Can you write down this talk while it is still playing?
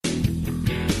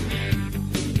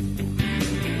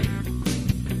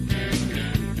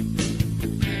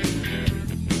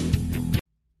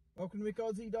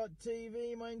welcome to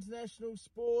McAussie.tv, my international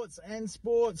sports and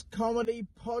sports comedy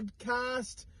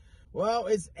podcast. Well,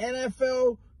 it's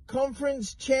NFL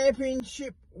Conference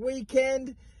Championship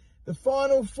weekend. The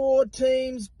final four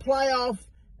teams playoff,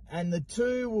 and the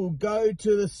two will go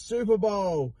to the Super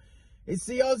Bowl. It's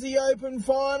the Aussie Open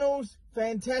Finals.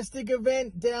 Fantastic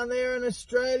event down there in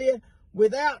Australia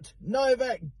without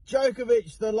Novak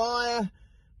Djokovic, the liar.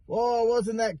 Oh,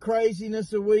 wasn't that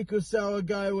craziness a week or so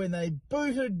ago when they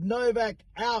booted Novak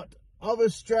out of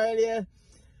Australia?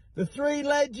 The three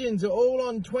legends are all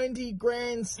on 20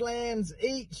 Grand Slams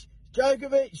each.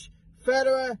 Djokovic,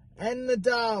 Federer and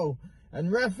Nadal. And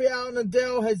Rafael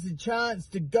Nadal has the chance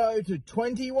to go to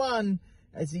 21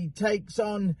 as he takes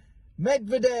on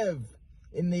Medvedev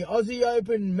in the Aussie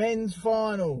Open men's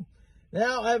final.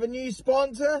 Now I have a new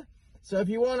sponsor, so if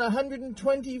you want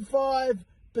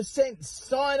 125%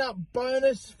 sign-up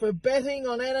bonus for betting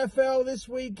on NFL this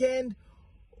weekend,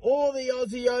 or the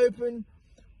Aussie Open,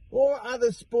 or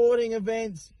other sporting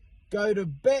events, go to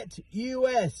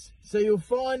BetUS. So you'll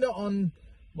find it on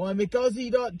my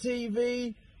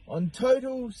McAussie.tv, on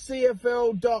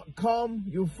TotalCFL.com.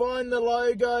 You'll find the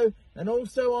logo, and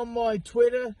also on my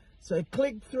Twitter. So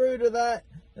click through to that,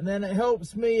 and then it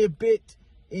helps me a bit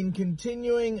in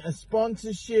continuing a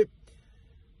sponsorship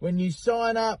when you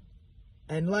sign up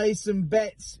and lay some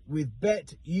bets with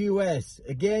BetUS.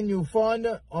 Again, you'll find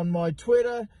it on my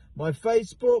Twitter, my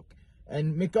Facebook,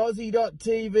 and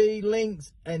McAussie.tv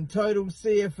links and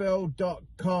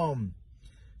TotalCFL.com.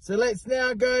 So let's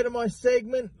now go to my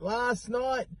segment last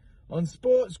night on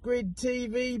SportsGrid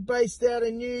TV, based out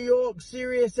in New York,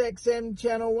 Sirius XM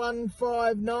channel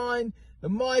 159, the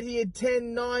mightier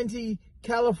 1090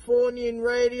 Californian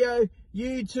radio,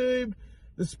 YouTube,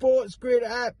 the SportsGrid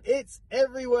app. It's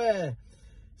everywhere.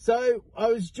 So I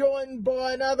was joined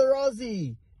by another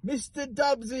Aussie, Mr.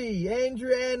 Dubsy,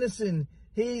 Andrew Anderson.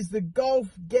 He's the golf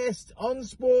guest on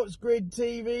SportsGrid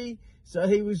TV. So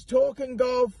he was talking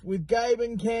golf with Gabe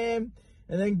and Cam,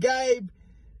 and then Gabe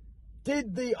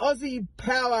did the Aussie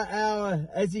Power Hour,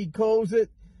 as he calls it.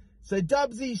 So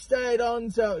Dubsy stayed on,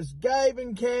 so it was Gabe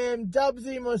and Cam,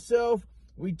 Dubsy and myself.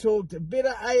 We talked a bit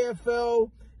of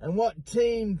AFL and what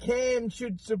team Cam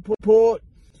should support.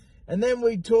 And then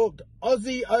we talked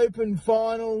Aussie Open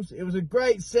Finals. It was a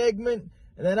great segment.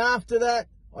 And then after that,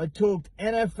 I talked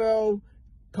NFL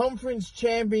Conference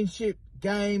Championship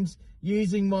games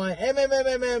using my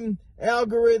MMMMM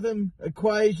algorithm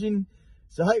equation.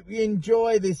 So I hope you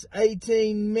enjoy this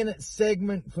 18-minute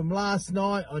segment from last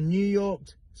night on New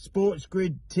York's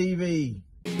SportsGrid TV.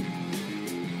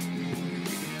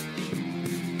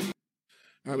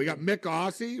 All right, we got Mick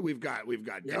Aussie, we've got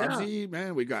Dubsy,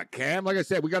 man, we got Cam. Like I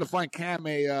said, we got to find Cam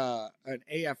an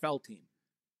AFL team.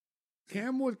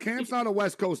 Cam's not a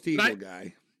West Coast Eagle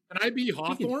guy. Can I be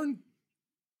Hawthorne?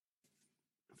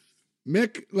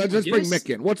 Mick, let's bring Mick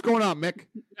in. What's going on, Mick?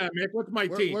 Yeah, Mick, what's my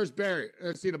team? Where's Barry?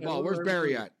 Let's see the ball. Where's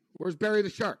Barry at? Where's Barry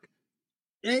the Shark?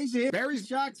 Yeah, he's here. Barry's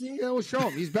Shark's here. Yeah, we'll show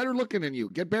him. He's better looking than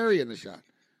you. Get Barry in the shot.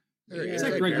 There he Is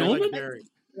is. that Greg Norman? Yeah,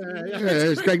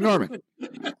 it's Greg Norman.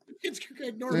 It's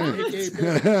Greg Norman.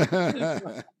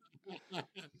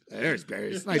 There's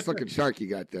Barry. It's a nice looking shark you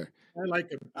got there. I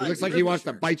like him. It looks like he wants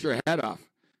to bite your head off.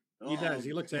 He does.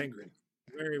 He looks angry.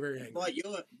 Very, very angry. Bite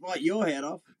your head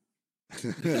off.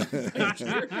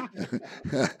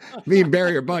 Me and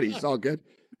Barry are buddies. It's all good.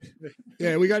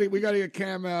 Yeah, we got to get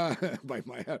Cam. Bite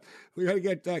my head. We got to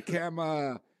get Cam.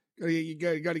 You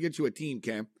got to get you a team,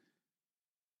 Cam.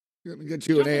 Get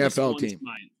you an AFL team.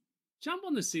 Mate. Jump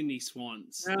on the Sydney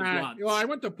Swans. I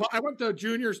went to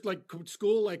juniors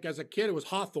school as a kid. It was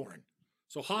Hawthorne.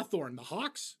 So Hawthorne, the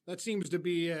Hawks. That seems to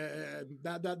be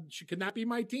can that be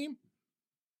my team?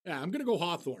 Yeah, I'm gonna go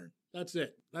Hawthorne. That's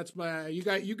it. That's my. You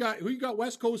got who you got?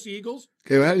 West Coast Eagles.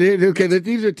 Okay.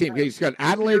 These are teams. He's got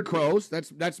Adelaide Crows.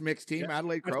 That's mixed team. Yeah,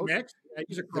 Adelaide Crows. Mixed. Yeah,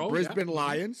 he's a Crow. The Brisbane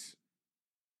Lions.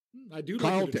 I do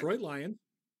like the Detroit Lions.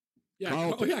 Yeah,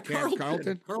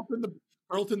 Carlton.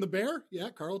 Carlton the Bear. Yeah,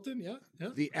 Carlton. Yeah.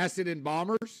 The Essendon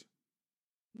Bombers.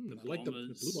 I like the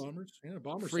Blue Bombers. Yeah,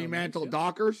 Bombers. Fremantle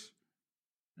Dockers.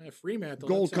 Fremantle.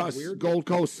 Gold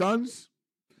Coast Suns.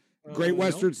 Great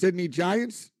Western Sydney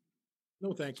Giants.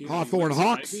 No, thank you. Hawthorne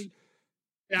Hawks.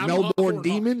 Yeah, Melbourne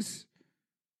Demons.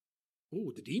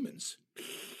 Oh, the Demons.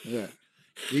 Yeah.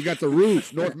 You got the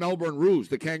Roos, North Melbourne Roos,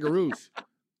 the Kangaroos. I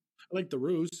like the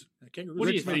Roos. What do you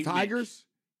Richmond think, Tigers.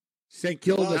 St.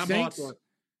 Kilda Saints.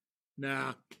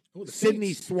 Nah. Oh,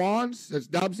 Sydney Swans. That's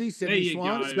Dubsy. Sydney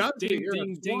Swans. Go.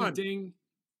 Ding, ding.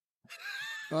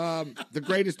 The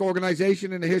greatest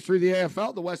organization in the history of the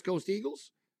AFL, the West Coast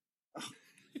Eagles.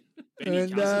 And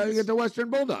you get the Western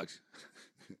Bulldogs.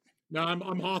 No,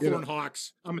 I'm Hawthorne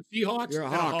Hawks. I'm a Seahawks. You're a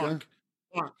and Hawk, Hawk.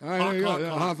 huh? Hawk. All right,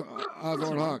 Hawk.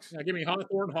 Hawthorne Hawks. Yeah, give me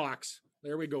Hawthorne Hawks.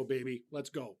 There we go, baby. Let's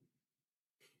go.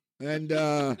 And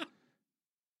I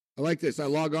like this. I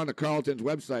log on to Carlton's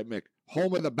website, Mick.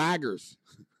 Home of the Baggers.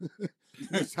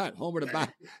 What's that? Home of the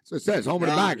Baggers. So it says Home of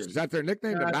the Baggers. Is that their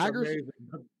nickname, the Baggers? Amazing.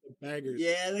 The Baggers.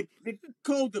 Yeah, they're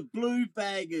called the Blue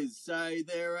Baggers. So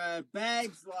they're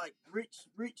bags like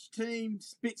rich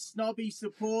teams, bit snobby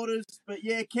supporters. But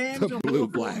yeah, Cam's The a Blue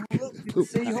Hawthorne Black. Hawk, Blue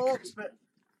Seahawks, but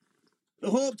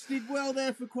the Hawks did well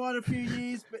there for quite a few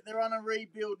years, but they're on a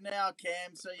rebuild now,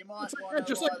 Cam. So you might want to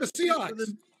just like the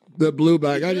Seahawks. The Blue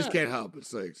Bag. I just can't help it.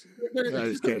 I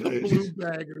just can't. The Blue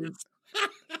Baggers.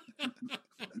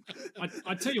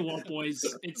 I tell you what, boys,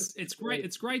 it's great.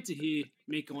 It's great to hear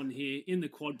Mick on here in the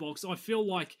quad box. I feel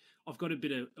like I've got a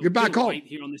bit of weight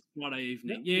here on this Friday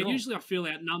evening. Yeah, usually I feel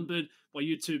outnumbered by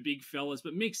you two big fellas,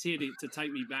 but Mick's here to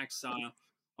take me back, so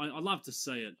I love to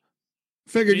see it.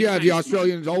 Figured, yeah, the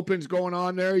Australians Opens going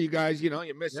on there. You guys, you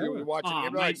miss it. You're watching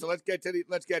it. Right, so let's get to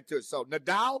it. So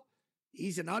Nadal,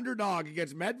 he's an underdog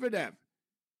against Medvedev.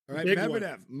 All right,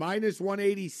 Medvedev minus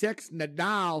 186.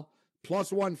 Nadal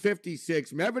plus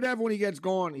 156. Medvedev, when he gets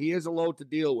going, he is a load to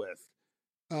deal with.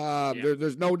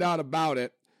 There's no doubt about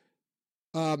it.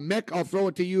 Mick, I'll throw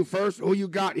it to you first. Who you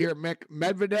got here, Mick?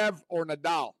 Medvedev or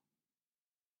Nadal?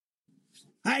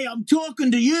 Hey, I'm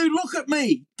talking to you. Look at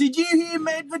me. Did you hear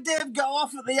Medvedev go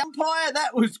off at the umpire?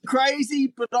 That was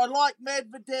crazy, but I like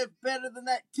Medvedev better than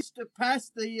that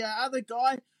Tsitsipas, the other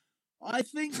guy. I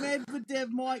think Medvedev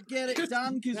might get it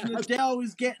done because Nadal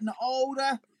is getting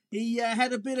older. He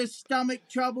had a bit of stomach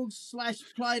trouble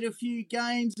 / played a few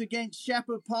games against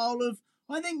Shapovalov.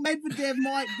 I think Medvedev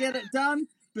might get it done.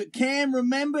 But Cam,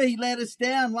 remember, he let us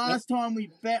down last time we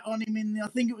bet on him I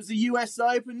think it was the US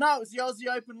Open. No, it was the Aussie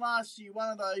Open last year, one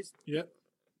of those. Yep.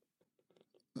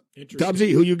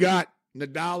 Dubsy, who you got?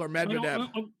 Nadal or Medvedev?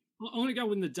 I want to go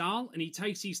with Nadal, and he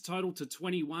takes his total to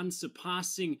 21,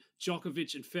 surpassing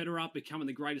Djokovic and Federer, becoming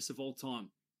the greatest of all time.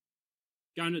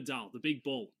 Go Nadal, the big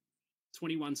ball.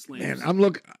 21 slams. Man,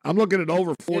 I'm looking at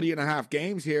over 40 and a half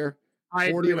games here. I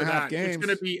 40 agree and a half with that. games. It's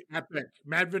going to be epic.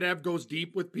 Medvedev goes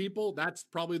deep with people. That's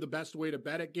probably the best way to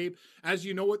bet it, Gabe. As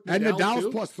you know, with Nadal, and Nadal's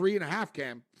too, plus 3.5,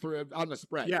 Cam, on the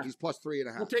spread. Yeah. He's plus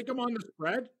 3.5. We'll take him on the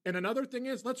spread. And another thing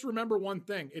is, let's remember one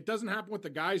thing. It doesn't happen with the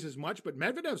guys as much, but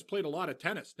Medvedev's played a lot of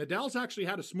tennis. Nadal's actually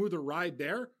had a smoother ride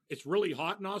there. It's really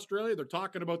hot in Australia. They're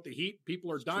talking about the heat.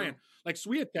 People are dying. Like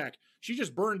Swiatek, she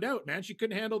just burned out, man. She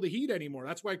couldn't handle the heat anymore.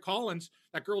 That's why Collins,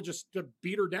 that girl just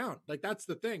beat her down. Like, that's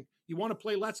the thing. You want to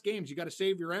play less games. You got to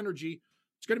save your energy.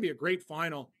 It's going to be a great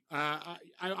final. I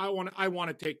want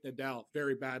to take Nadal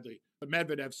very badly, but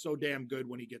Medvedev's so damn good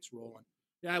when he gets rolling.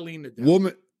 Yeah, I lean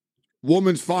Nadal.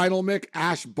 Woman's final, Mick.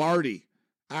 Ash Barty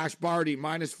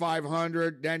minus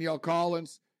 500. Danielle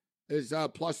Collins is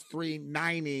plus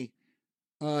 390.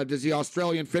 Does the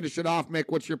Australian finish it off, Mick?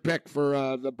 What's your pick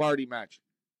for the Barty match?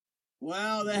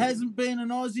 Well, there hasn't been an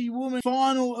Aussie woman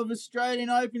final of Australian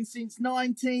Open since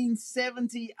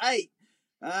 1978.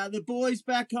 The boys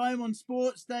back home on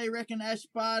Sports Day reckon Ash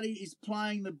Barty is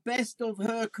playing the best of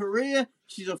her career.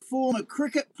 She's a former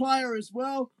cricket player as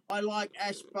well. I like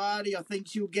Ash Barty. I think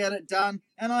she'll get it done,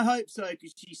 and I hope so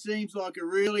because she seems like a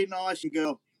really nice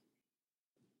girl.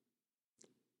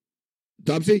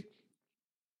 Dubsy?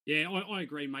 Yeah, I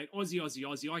agree, mate.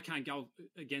 Aussie. I can't go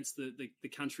against the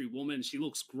country woman. She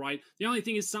looks great. The only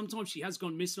thing is sometimes she has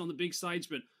gone missing on the big stage,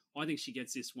 but I think she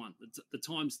gets this one. The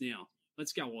time's now.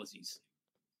 Let's go Aussies.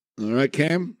 All right,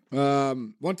 Cam.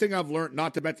 One thing I've learned,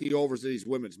 not to bet the overs of these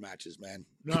women's matches, man.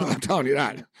 No, I'm telling you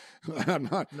that. I'm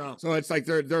not. No. So it's like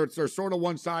they're sort of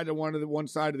one side of one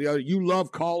side of the other. You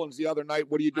love Collins the other night.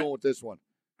 What are you doing with this one?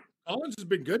 Collins has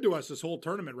been good to us this whole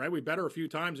tournament, right? We bet her a few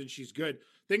times and she's good.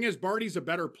 Thing is, Barty's a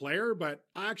better player, but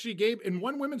I actually, Gabe, in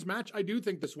one women's match, I do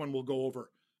think this one will go over.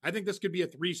 I think this could be a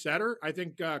 3-setter. I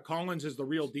think Collins is the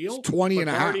real deal. It's 20 and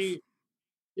a half.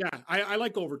 Yeah, I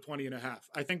like over 20 and a half.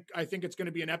 I think it's going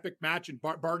to be an epic match, and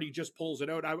Barty just pulls it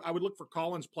out. I would look for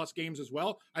Collins plus games as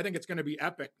well. I think it's going to be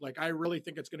epic. Like, I really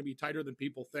think it's going to be tighter than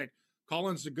people think.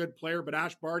 Collins is a good player, but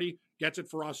Ash Barty gets it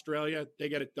for Australia. They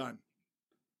get it done.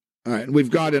 All right, and we've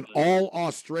got an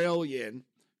all-Australian,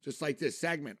 just like this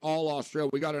segment, all-Australian.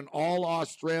 We got an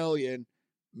all-Australian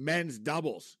men's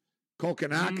doubles.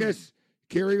 Kokkinakis,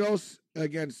 Kyrgios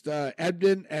against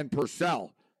Ebden and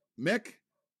Purcell. Mick,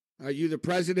 are you the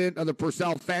president of the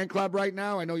Purcell fan club right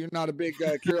now? I know you're not a big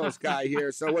Kyrgios guy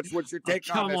here, so what's your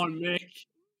take on this? Come on, Mick.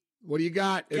 What do you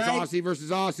got? It's Aussie versus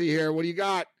Aussie here. What do you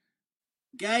got?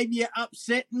 Gabe, you're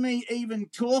upsetting me even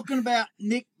talking about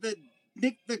Nick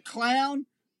the clown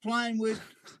playing with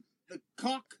the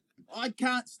cock I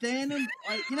can't stand him.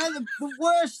 The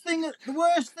worst thing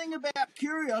about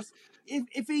Kyrgios,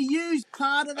 if he used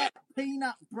part of that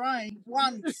peanut brain,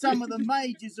 won some of the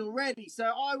majors already. So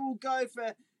I will go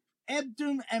for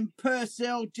Ebden and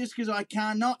Purcell just because I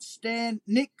cannot stand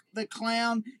Nick the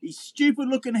Clown. His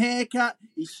stupid-looking haircut,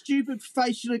 his stupid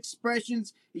facial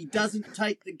expressions. He doesn't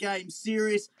take the game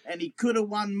serious, and he could have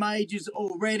won majors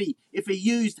already if he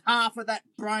used half of that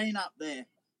brain up there.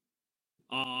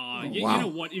 Wow. You know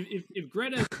what? If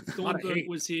Greta Thunberg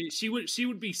was here, she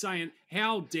would be saying,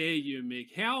 "How dare you,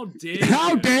 Mick? How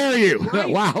dare you?" Right?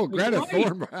 Wow, Greta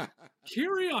Thunberg.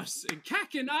 Kyrgios and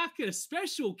Kakanaka,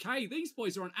 Special K. These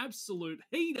boys are an absolute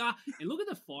heater. And look at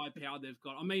the firepower they've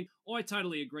got. I mean, I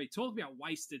totally agree. Talk about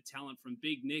wasted talent from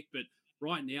Big Nick, but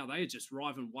right now they are just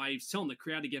riding waves, telling the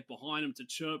crowd to get behind them, to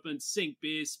chirping, sink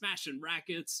beers, smashing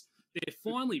rackets. They're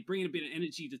finally bringing a bit of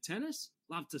energy to tennis.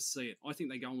 Love to see it. I think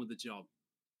they're going with the job.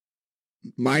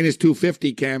 Minus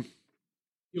 250, Cam.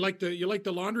 You like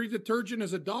the laundry detergent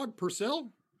as a dog,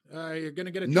 Purcell? You're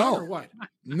gonna get a job or what?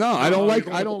 No, I don't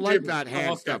like that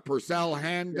hand stuff. Purcell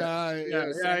hand.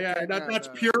 Yeah. That's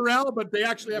Purell, but they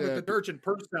actually have a detergent,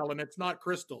 Purcell, and it's not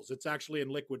crystals. It's actually in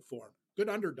liquid form. Good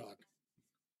underdog.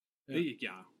 There you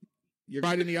go. You're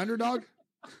riding the underdog?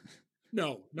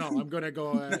 No, I'm going to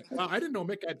go. I didn't know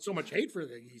Mick had so much hate for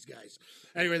these guys.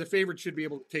 Anyway, the favorite should be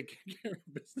able to take care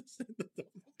of business.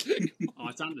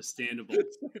 It's understandable.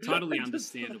 Totally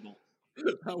understandable.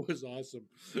 That was awesome.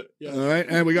 Yeah. All right,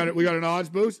 and we got an odds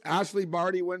boost. Ashley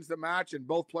Barty wins the match, and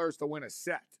both players to win a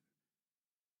set.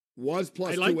 Was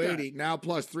plus 280, now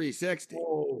plus 360.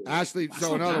 Oh, Ashley.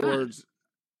 So in other words,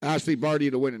 Ashley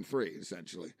Barty to win in 3,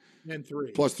 essentially. In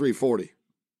 3. Plus 340.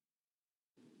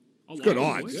 It's good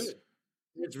odds. Good.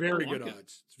 It's very good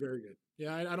odds. It's very good.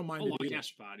 Yeah, I don't mind. I like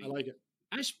Ash Barty. I like it.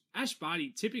 Ash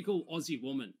Barty, typical Aussie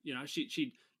woman. You know,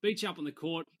 she'd beat you up on the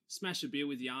court, smash a beer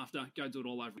with you after, go do it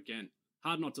all over again.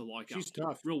 Hard not to like her. She's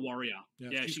tough. Real warrior.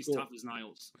 Yeah, she's cool. Tough as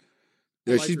nails.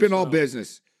 Yeah, she's been all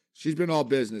business. She's been all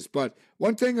business. But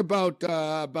one thing about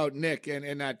Nick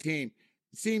and that team,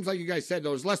 it seems like you guys said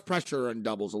there's less pressure on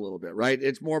doubles a little bit, right?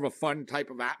 It's more of a fun type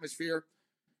of atmosphere.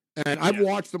 And I've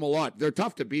watched them a lot. They're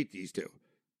tough to beat, these two.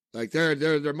 Like they're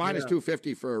minus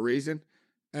 250 for a reason.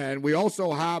 And we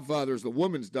also have there's the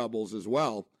women's doubles as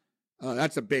well.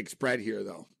 That's a big spread here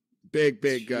though.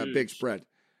 Big spread.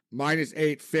 Minus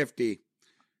 850.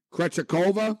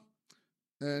 Krejcikova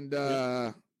and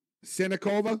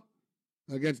Sinikova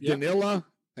against Danila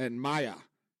and Maya.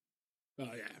 Oh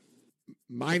yeah.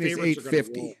 Minus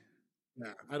 850.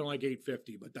 Yeah, I don't like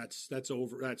 850, but that's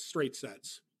over. That's straight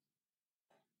sets.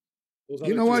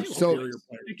 You know what? So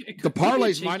the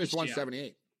parlay's minus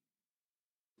 178.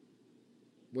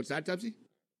 What's that, Dubsy?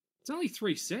 It's only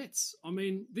 3 sets. I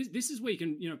mean, this is where you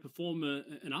can perform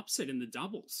an upset in the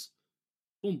doubles.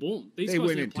 Boom, boom. These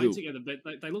guys are playing together,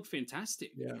 but they look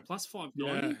fantastic. Yeah. Plus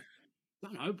 590. Yeah. I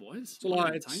don't know, boys. It's a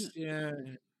lot.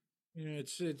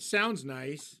 It sounds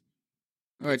nice.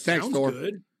 All right, thanks, Thor.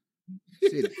 Good.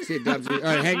 See it, Dubsy. All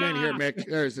right, hang in here, Mick.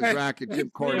 There's his racket, Jim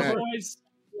Cornette. Boys.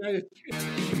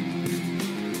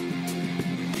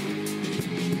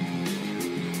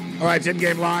 All right, it's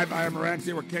In-Game Live. I am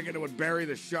Morency. We're kicking it with Barry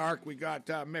the Shark. We got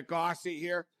Mick Aussie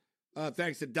here.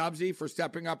 Thanks to Dubsy for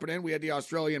stepping up and in. We had the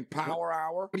Australian Power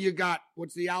Hour. What do you got?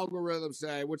 What's the algorithm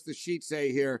say? What's the sheet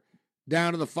say here?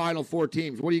 Down to the final 4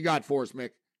 teams. What do you got for us,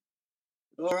 Mick?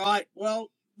 All right. Well,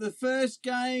 the first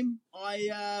game,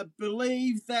 I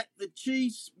believe that the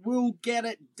Chiefs will get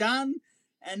it done.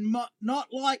 And not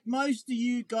like most of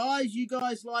you guys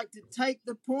like to take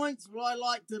the points, but I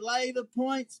like to lay the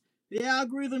points. The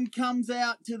algorithm comes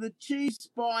out to the Chiefs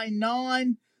by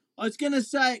 9. I was going to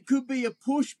say it could be a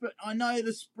push, but I know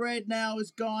the spread now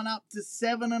has gone up to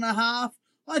 7.5.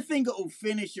 I think it will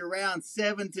finish around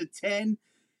 7-10.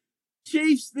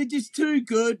 Chiefs, they're just too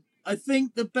good. I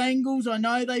think the Bengals, I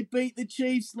know they beat the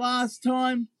Chiefs last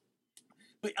time,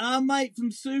 but our mate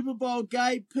from Super Bowl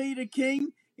Gabe, Peter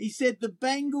King, he said the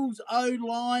Bengals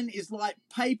O-line is like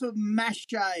paper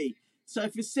mache. So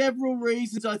for several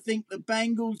reasons, I think the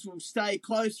Bengals will stay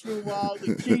close for a while.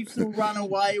 The Chiefs will run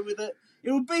away with it.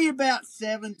 It will be about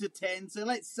 7-10. So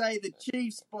let's say the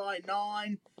Chiefs by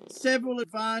 9. Several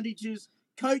advantages.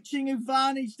 Coaching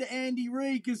advantage to Andy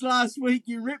Reid, because last week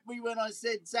you ripped me when I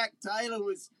said Zach Taylor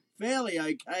was fairly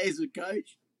okay as a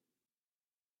coach.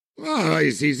 Well,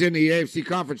 he's in the AFC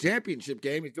Conference Championship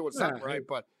game. He's doing something right,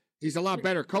 but he's a lot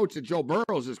better coach than Joe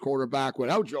Burrow's his quarterback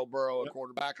without Joe Burrow a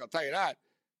quarterback. I'll tell you that.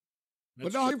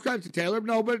 But no, give credit to Taylor.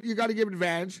 No, but you got to give an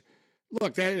advantage.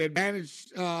 Look, that advantage,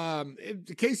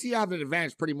 KC have an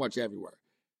advantage pretty much everywhere.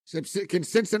 Can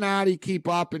Cincinnati keep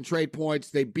up and trade points?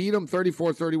 They beat them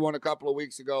 34-31 a couple of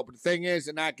weeks ago. But the thing is,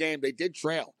 in that game, they did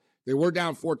trail. They were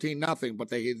down 14-0, but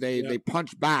they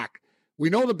punched back. We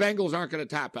know the Bengals aren't going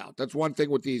to tap out. That's one thing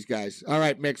with these guys. All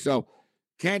right, Mick. So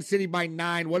Kansas City by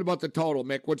 9. What about the total,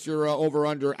 Mick? What's your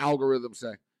over-under algorithm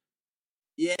say?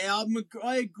 Yeah,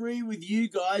 I agree with you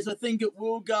guys. I think it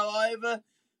will go over.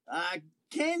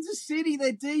 Kansas City,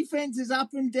 their defense is up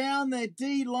and down. Their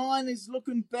D-line is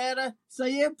looking better. So,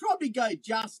 yeah, probably go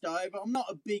just over. I'm not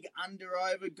a big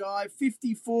under-over guy.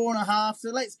 54.5. So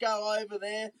let's go over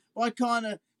there. I kind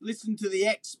of listen to the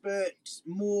experts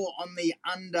more on the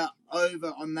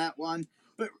under-over on that one.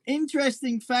 But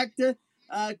interesting factor,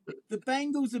 the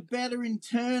Bengals are better in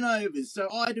turnovers. So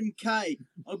item K.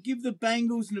 I'll give the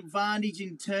Bengals an advantage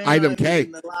in turnovers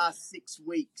in the last 6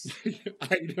 weeks.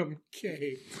 Item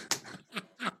K.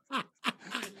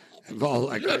 Well,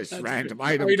 like this random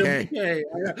item K.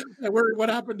 What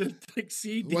happened to like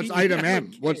C? What's item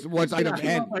M? What's item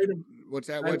N? What's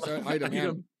that? What's item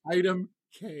M? Item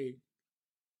K.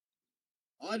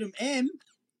 Item M.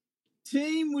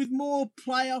 Team with more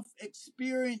playoff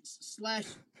experience /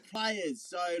 players.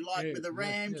 So, like with the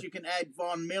Rams, you can add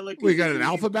Von Miller. We got an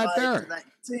alphabet there. That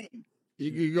team.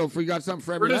 You go. You got something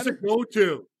for every Where does letter? it go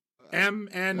to?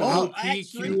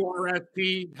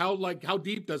 MNOTQRSP. How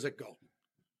deep does it go?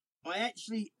 I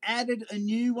actually added a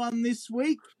new one this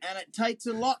week, and it takes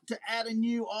a lot to add a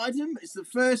new item. It's the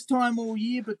first time all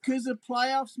year because of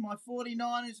playoffs. My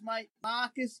 49ers mate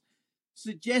Marcus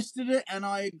suggested it, and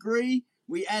I agree.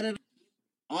 We added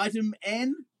item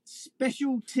N,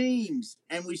 special teams,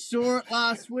 and we saw it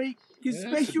last week because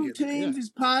special teams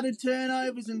is part of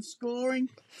turnovers and scoring.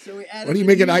 So we added. What do you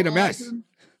make it item S?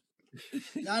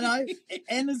 No.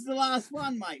 N is the last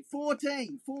one, mate.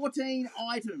 14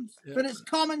 items. Yeah. But it's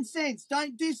common sense.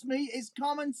 Don't diss me. It's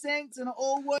common sense, and it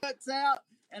all works out,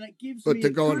 and it gives me a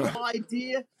good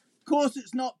idea. Of course,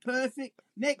 it's not perfect.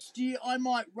 Next year, I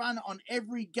might run on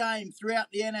every game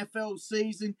throughout the NFL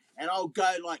season, and I'll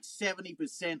go like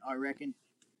 70%, I reckon.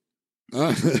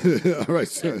 All right.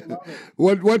 So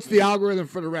what's the algorithm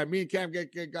for the Rams? Me and Cam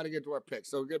got to get to our picks.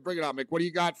 So bring it on, Mick. What do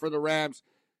you got for the Rams?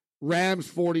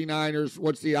 Rams, 49ers,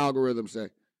 what's the algorithm say?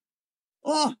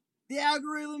 Oh, the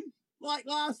algorithm, like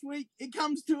last week, it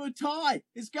comes to a tie.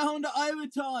 It's going to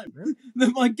overtime.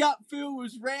 My gut feel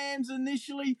was Rams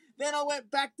initially. Then I went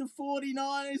back to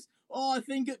 49ers. Oh, I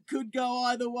think it could go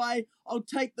either way. I'll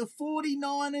take the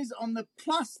 49ers on the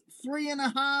plus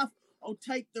 3.5. I'll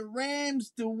take the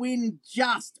Rams to win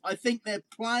just. I think they're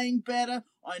playing better.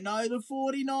 I know the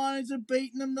 49ers have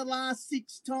beaten them the last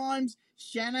 6 times.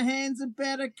 Shanahan's a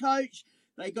better coach.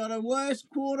 They got a worse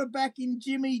quarterback in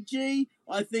Jimmy G.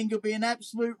 I think it'll be an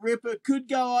absolute ripper. Could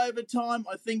go overtime.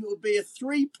 I think it will be a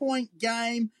 3-point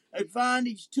game.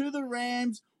 Advantage to the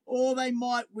Rams. Or they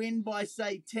might win by,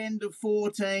 say,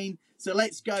 10-14. So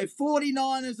let's go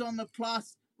 49ers on the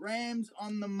plus. Rams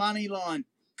on the money line.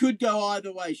 Could go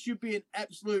either way. Should be an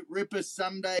absolute ripper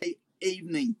Sunday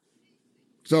evening.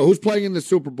 So who's playing in the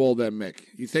Super Bowl then, Mick?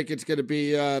 You think it's going to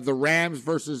be the Rams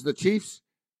versus the Chiefs?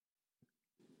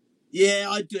 Yeah,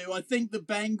 I do. I think the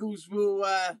Bengals will...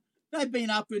 they've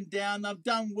been up and down. They've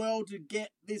done well to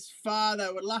get this far.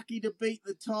 They were lucky to beat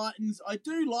the Titans. I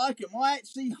do like them. I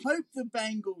actually hope the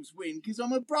Bengals win because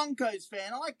I'm a Broncos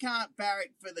fan. I can't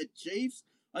barrack for the Chiefs.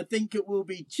 I think it will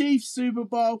be Chiefs Super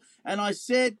Bowl. And I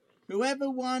said... whoever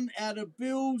won out of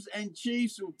Bills and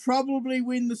Chiefs will probably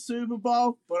win the Super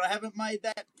Bowl, but I haven't made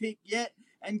that pick yet.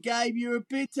 And Gabe, you're a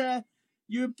bit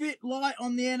light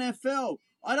on the NFL.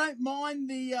 I don't mind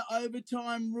the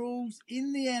overtime rules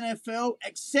in the NFL,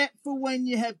 except for when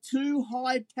you have 2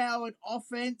 high-powered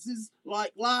offenses.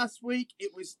 Like last week,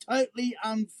 it was totally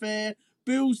unfair.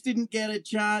 Bills didn't get a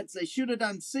chance. They should have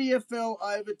done CFL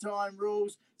overtime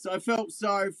rules. So I felt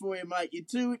sorry for you, mate. You're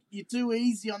too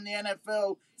easy on the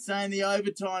NFL saying the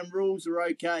overtime rules are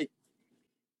okay.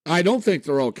 I don't think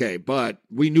they're okay, but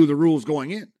we knew the rules going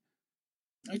in.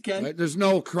 Okay. Right? There's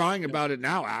no crying about it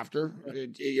now after.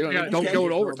 Don't go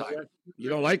to overtime. You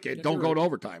don't like it, don't go to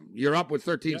overtime. You're up with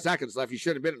 13 seconds left. You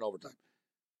should have been in overtime.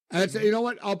 And you know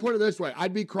what? I'll put it this way.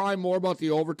 I'd be crying more about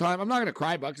the overtime. I'm not going to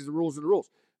cry about it because the rules are the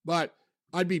rules. But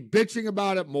I'd be bitching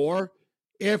about it more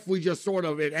if we just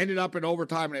it ended up in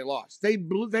overtime and they lost. They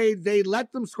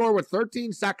let them score with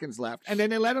 13 seconds left, and then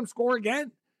they let them score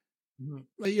again.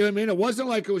 Mm-hmm. You know what I mean? It wasn't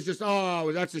like it was just,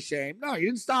 oh, that's a shame. No, you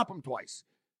didn't stop them twice.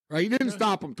 Right? You didn't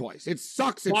stop them twice. It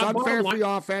sucks. It's unfair for the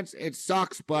offense. It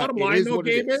sucks, but it is what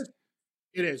it is.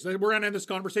 It is. We're going to end this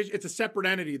conversation. It's a separate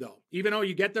entity, though. Even though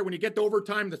you get there, when you get to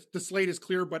overtime, the slate is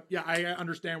clear. But, yeah, I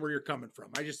understand where you're coming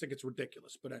from. I just think it's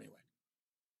ridiculous. But anyway,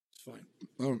 it's fine.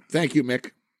 Well, thank you,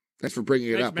 Mick. Thanks for bringing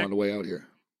it up on the way out here.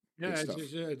 Yeah,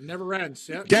 it never ends.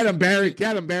 Yeah. Get him, Barry.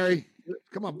 Get him, Barry.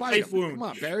 Come on, bite him. Come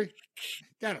on, Barry.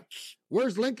 Get him.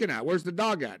 Where's Lincoln at? Where's the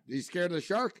dog at? Is he scared of the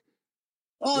shark?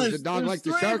 Oh, Does the dog like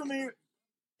the shark?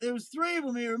 There was 3 of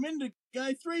them here a minute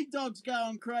ago. 3 dogs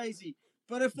going crazy.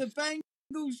 But if the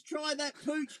Bengals try that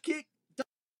pooch kick,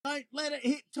 don't let it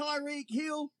hit Tyreek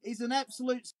Hill. He's an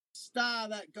absolute star,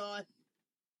 that guy.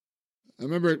 I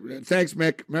remember, thanks,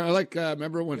 Mick.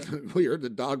 Remember when we heard the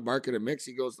dog barking at Mick?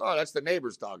 He goes, "Oh, that's the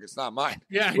neighbor's dog. It's not mine."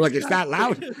 Yeah, we're like, it's that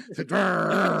loud.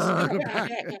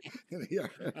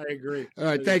 I agree. All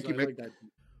right, thank you, Mick.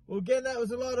 Well, again, that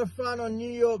was a lot of fun on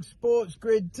New York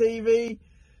SportsGrid TV.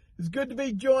 It's good to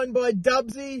be joined by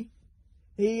Dubsy.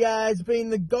 He has been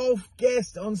the golf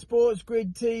guest on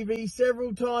SportsGrid TV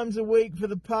several times a week for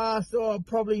the past,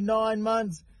 probably 9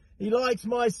 months. He likes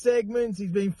my segments.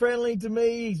 He's been friendly to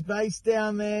me. He's based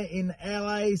down there in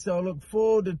LA, so I look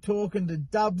forward to talking to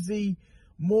Dubsy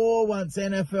more once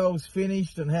NFL's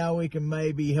finished and how we can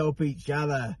maybe help each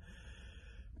other.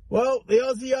 Well, the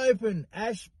Aussie Open,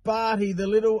 Ash Barty, the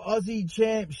little Aussie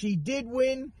champ, she did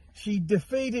win. She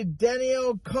defeated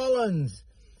Danielle Collins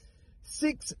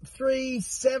 6-3,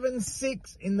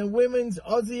 7-6 in the women's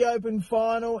Aussie Open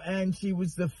final, and she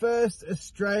was the first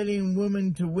Australian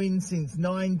woman to win since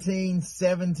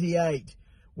 1978.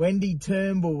 Wendy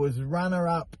Turnbull was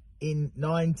runner-up in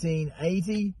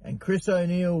 1980, and Chris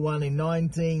O'Neill won in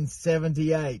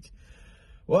 1978.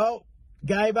 Well,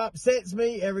 Gabe upsets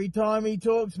me every time he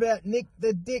talks about Nick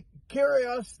the Dick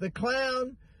Kyrgios, the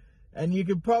clown. And you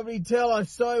could probably tell I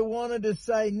so wanted to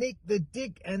say Nick the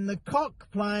Dick and the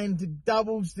Cock playing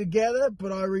doubles together,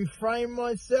 but I refrained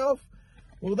myself.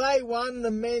 Well, they won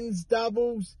the men's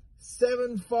doubles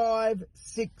 7-5,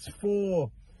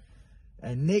 6-4.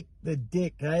 And Nick the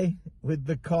Dick, with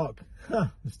the Cock.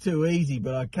 It's too easy,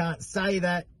 but I can't say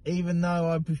that, even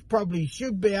though I probably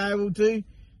should be able to.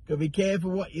 Got to be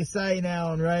careful what you say now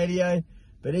on radio.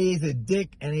 But he's a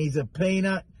dick and he's a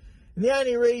peanut. And the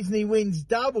only reason he wins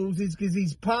doubles is because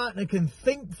his partner can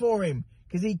think for him,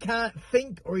 because he can't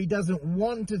think or he doesn't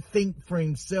want to think for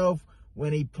himself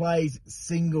when he plays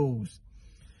singles.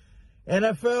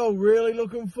 NFL, really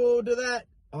looking forward to that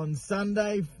on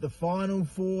Sunday, the final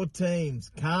 4 teams.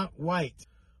 Can't wait.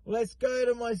 Let's go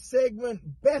to my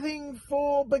segment, Betting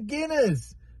for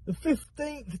Beginners. The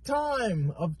 15th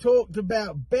time I've talked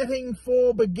about betting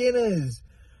for beginners.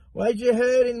 Well, as you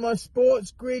heard in my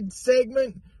SportsGrid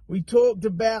segment, we talked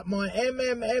about my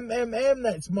MMMMM,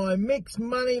 that's my mixed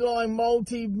moneyline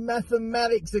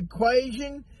multi-mathematics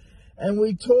equation. And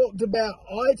we talked about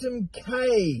item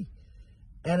K,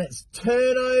 and it's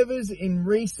turnovers in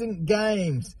recent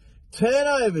games.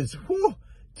 Turnovers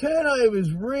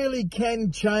really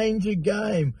can change a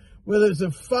game. Whether it's a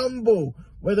fumble,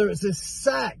 whether it's a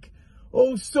sack,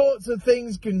 all sorts of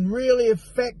things can really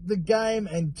affect the game,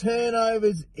 and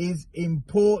turnovers is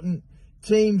important.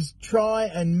 Teams try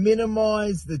and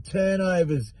minimize the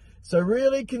turnovers. So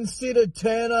really consider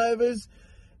turnovers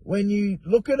when you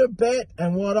look at a bet.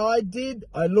 And what I did,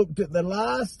 I looked at the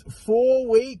last 4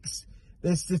 weeks.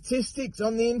 There's statistics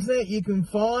on the internet you can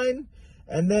find.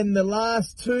 And then the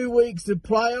last 2 weeks of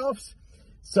playoffs.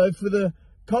 So for the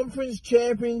conference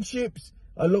championships,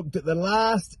 I looked at the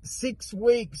last 6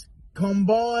 weeks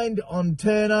combined on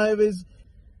turnovers.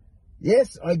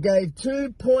 Yes, I gave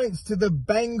 2 points to the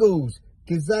Bengals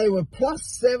because they were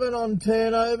 +7 on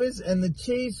turnovers and the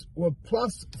Chiefs were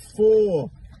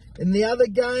 +4. In the other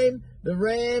game, the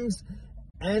Rams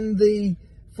and the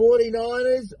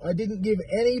 49ers, I didn't give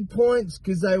any points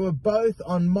because they were both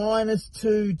on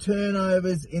 -2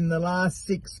 turnovers in the last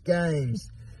 6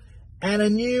 games. And a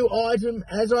new item,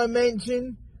 as I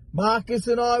mentioned, Marcus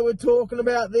and I were talking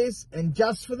about this, and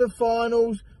just for the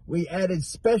finals, we added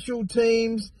special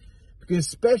teams because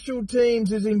special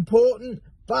teams is important,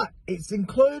 but it's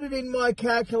included in my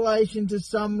calculation to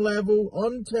some level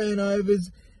on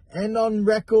turnovers and on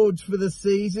records for the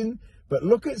season. But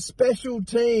look at special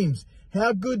teams,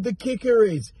 how good the kicker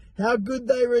is, how good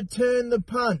they return the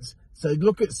punts. So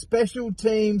look at special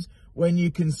teams when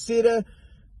you consider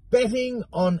betting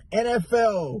on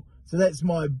NFL. So that's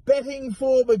my Betting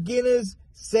for Beginners,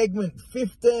 segment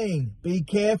 15. Be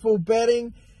careful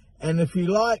betting. And if you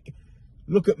like,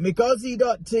 look at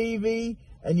mcaussie.tv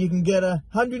and you can get a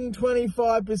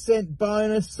 125%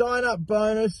 bonus, sign-up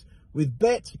bonus with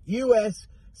BetUS.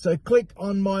 So click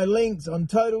on my links on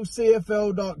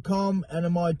TotalCFL.com and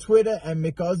on my Twitter and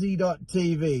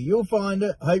mcaussie.tv. You'll find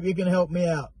it. Hope you can help me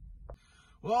out.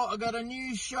 Well, I got a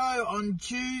new show on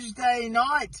Tuesday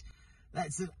night.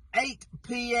 That's at 8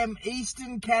 p.m.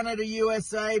 Eastern, Canada,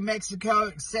 USA, Mexico,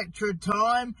 etc.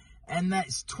 time. and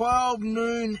that's 12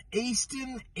 noon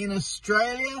Eastern in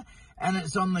Australia, and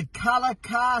it's on the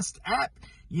Colorcast app.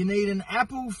 You need an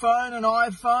Apple phone, an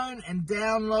iPhone, and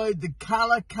download the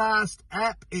Colorcast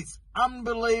app. It's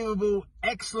unbelievable,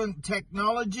 excellent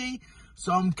technology.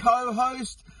 So I'm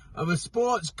co-host of a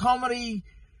sports comedy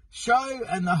show,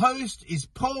 and the host is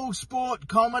Paul Sport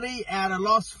Comedy out of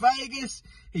Las Vegas.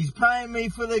 He's paying me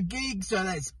for the gig, so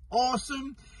that's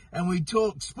awesome. And we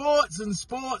talk sports and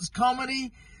sports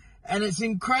comedy, and it's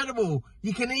incredible.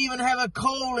 You can even have a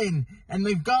call-in, and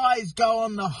the guys go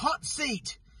on the hot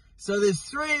seat. So there's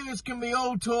three of us can be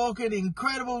all talking,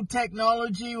 incredible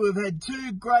technology. We've had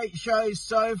 2 great shows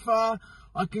so far.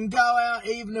 I can go out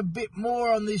even a bit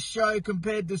more on this show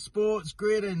compared to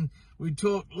SportsGrid, and we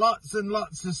talk lots and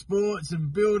lots of sports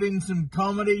and build in some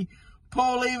comedy.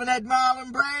 Paul even had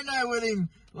Marlon Brando with him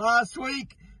last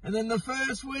week, and then the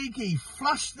first week he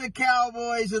flushed the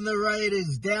Cowboys and the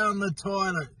Raiders down the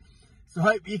toilet. So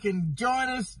hope you can join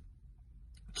us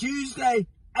Tuesday,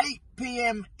 8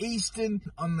 p.m. Eastern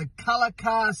on the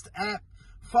Colorcast app.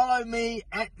 Follow me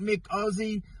at Mick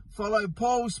Aussie. Follow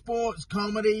Paul Sports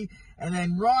Comedy. And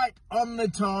then right on the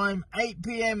time, 8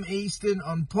 p.m. Eastern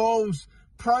on Paul's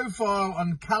profile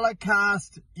on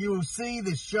Colorcast, you will see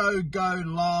the show go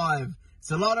live.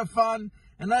 It's a lot of fun.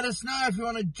 And let us know if you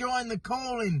want to join the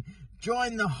call-in,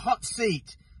 join the hot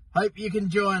seat. Hope you can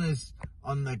join us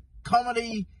on the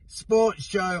Comedy Sports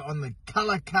Show on the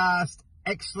Colorcast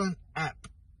excellent app.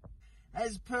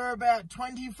 As per about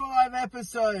 25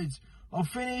 episodes, I'll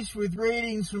finish with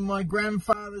readings from my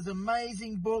grandfather's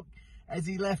amazing book as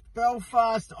he left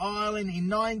Belfast, Ireland in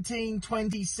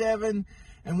 1927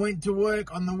 and went to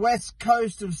work on the west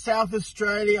coast of South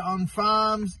Australia on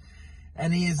farms,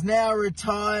 and he is now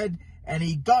retired, and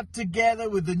he got together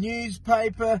with the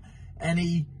newspaper and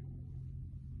he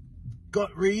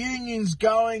got reunions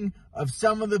going of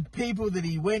some of the people that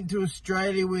he went to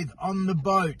Australia with on the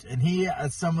boat, and here are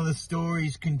some of the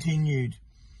stories continued.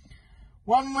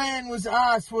 One man was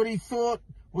asked what he thought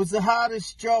was the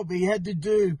hardest job he had to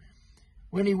do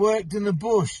when he worked in the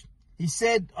bush. He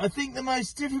said, "I think the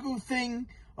most difficult thing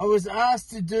I was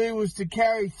asked to do was to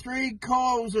carry 3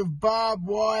 coils of barbed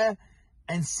wire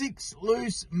and 6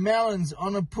 loose melons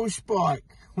on a push bike."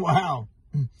 Wow.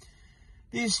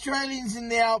 The Australians in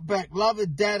the outback love a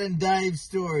Dad and Dave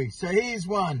story, so here's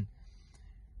one.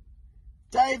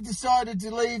 Dave decided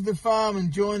to leave the farm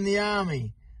and join the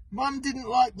army. Mum didn't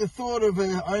like the thought of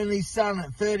her only son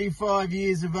at 35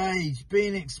 years of age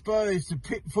being exposed to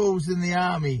pitfalls in the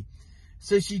army,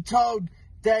 so she told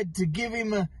Dad to give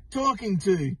him a talking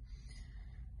to.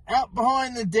 Out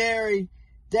behind the dairy,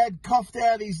 Dad coughed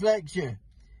out his lecture.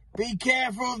 "Be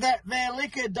careful of that there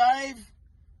liquor, Dave."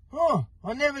 "Oh,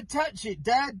 I never touch it,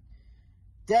 Dad."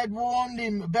 Dad warned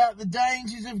him about the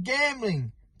dangers of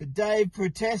gambling, but Dave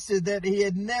protested that he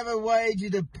had never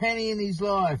wagered a penny in his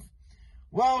life.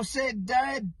 "Well said,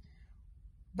 Dad.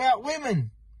 About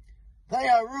women. They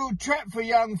are a real trap for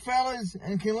young fellas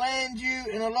and can land you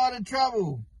in a lot of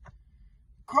trouble."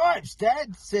 "Cripes,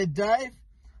 Dad," said Dave.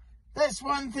 "That's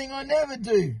one thing I never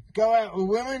do, go out with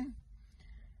women."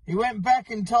 He went back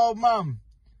and told Mum,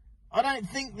 "I don't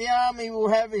think the army will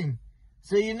have him,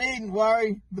 so you needn't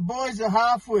worry. The boys are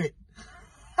half-wit."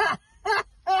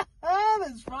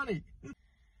 That's funny.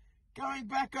 Going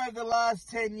back over the last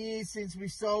 10 years since we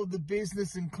sold the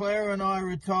business and Claire and I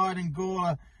retired in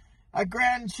Gawler, our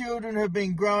grandchildren have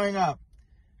been growing up.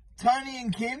 Tony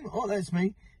and Kim, oh that's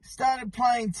me, started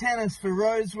playing tennis for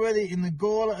Roseworthy in the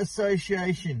Gawler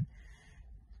Association.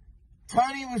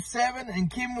 Tony was 7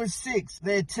 and Kim was 6.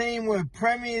 Their team were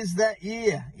premiers that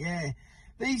year. Yeah.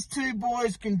 These 2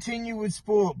 boys continue with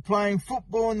sport, playing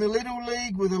football in the Little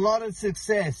League with a lot of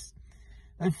success.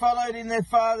 They followed in their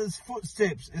father's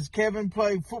footsteps as Kevin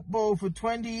played football for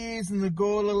 20 years in the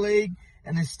Gawler League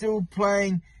and is still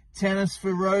playing tennis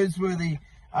for Roseworthy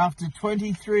after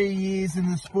 23 years in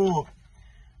the sport.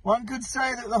 One could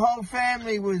say that the whole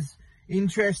family was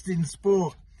interested in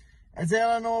sport, as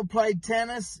Eleanor played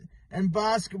tennis and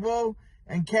basketball,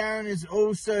 and Karen is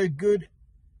also good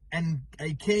and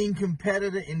a keen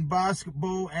competitor in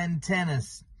basketball and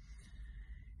tennis.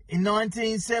 In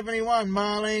 1971,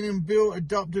 Marlene and Bill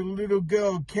adopted a little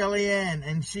girl, Kellyanne,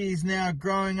 and she is now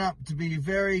growing up to be a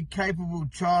very capable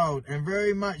child and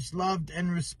very much loved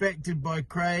and respected by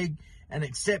Craig and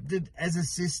accepted as a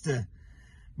sister.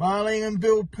 Marlene and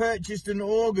Bill purchased an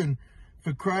organ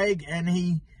for Craig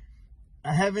and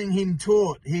having him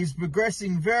taught. He's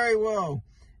progressing very well,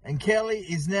 and Kelly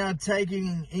is now taking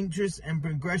an interest and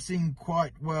progressing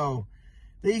quite well.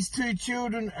 These 2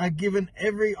 children are given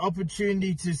every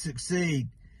opportunity to succeed.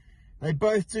 They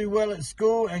both do well at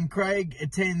school, and Craig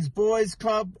attends boys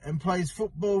club and plays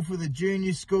football for the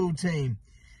junior school team.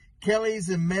 Kelly's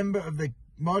a member of the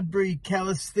Modbury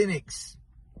Calisthenics.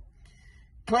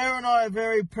 Claire and I are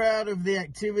very proud of the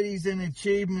activities and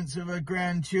achievements of our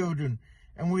grandchildren,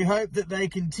 and we hope that they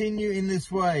continue in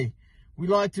this way. We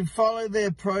like to follow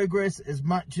their progress as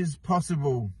much as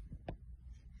possible.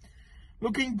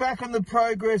 Looking back on the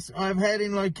progress I've had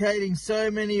in locating so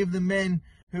many of the men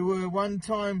who were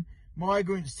one-time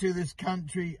migrants to this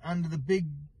country under the Big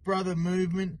Brother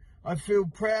movement, I feel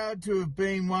proud to have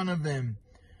been one of them.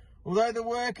 Although the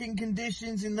working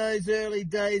conditions in those early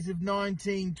days of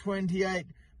 1928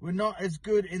 were not as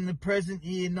good in the present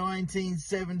year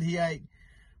 1978,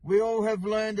 we all have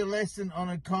learned a lesson on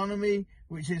economy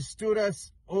which has stood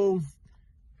us all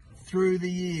through the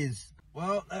years.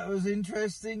 Well, that was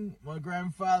interesting. My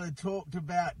grandfather talked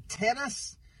about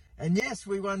tennis. And yes,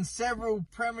 we won several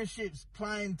premierships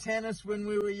playing tennis when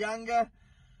we were younger.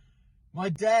 My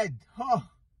dad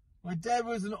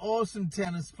was an awesome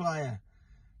tennis player.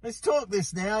 Let's talk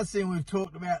this now, seeing we've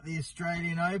talked about the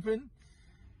Australian Open.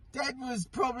 Dad was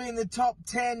probably in the top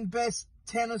 10 best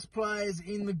tennis players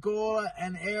in the Gawler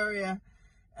and area,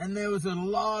 and there was a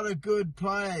lot of good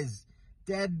players.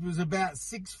 Dad was about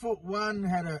 6'1",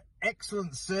 had an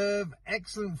excellent serve,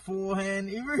 excellent forehand.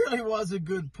 He really was a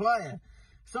good player.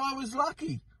 So I was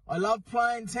lucky. I loved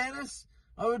playing tennis.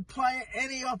 I would play at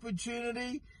any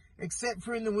opportunity, except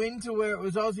for in the winter where it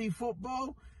was Aussie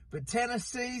football. But tennis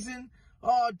season,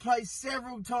 I'd play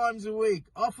several times a week,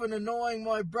 often annoying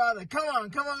my brother. Come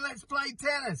on, let's play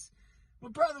tennis. My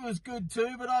brother was good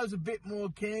too, but I was a bit more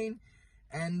keen,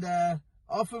 and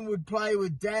often would play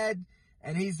with Dad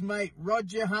and his mate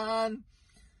Roger Hahn.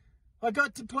 I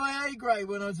got to play A-grade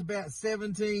when I was about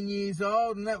 17 years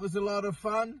old, and that was a lot of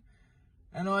fun.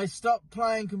 And I stopped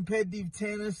playing competitive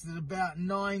tennis at about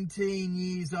 19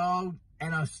 years old,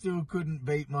 and I still couldn't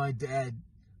beat my dad.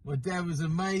 My dad was an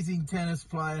amazing tennis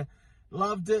player.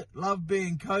 Loved it, loved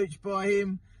being coached by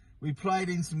him. We played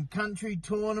in some country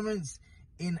tournaments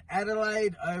in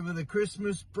Adelaide over the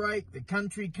Christmas break, the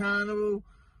country carnival.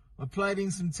 I played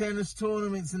in some tennis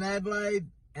tournaments in Adelaide,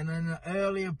 and in an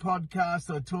earlier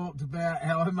podcast I talked about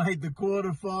how I made the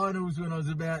quarterfinals when I was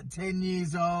about 10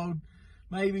 years old.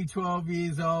 Maybe 12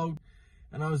 years old,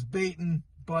 and I was beaten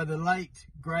by the late,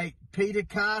 great Peter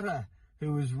Carter,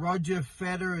 who was Roger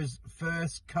Federer's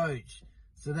first coach.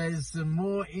 So there's some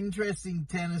more interesting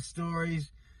tennis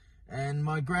stories, and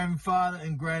my grandfather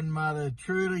and grandmother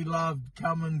truly loved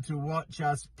coming to watch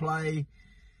us play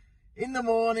in the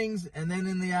mornings and then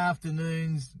in the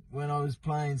afternoons when I was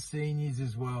playing seniors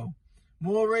as well.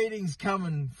 More readings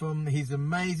coming from his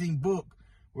amazing book.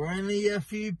 We're only a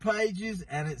few pages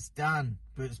and it's done,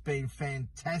 but it's been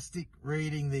fantastic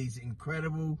reading these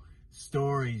incredible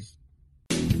stories.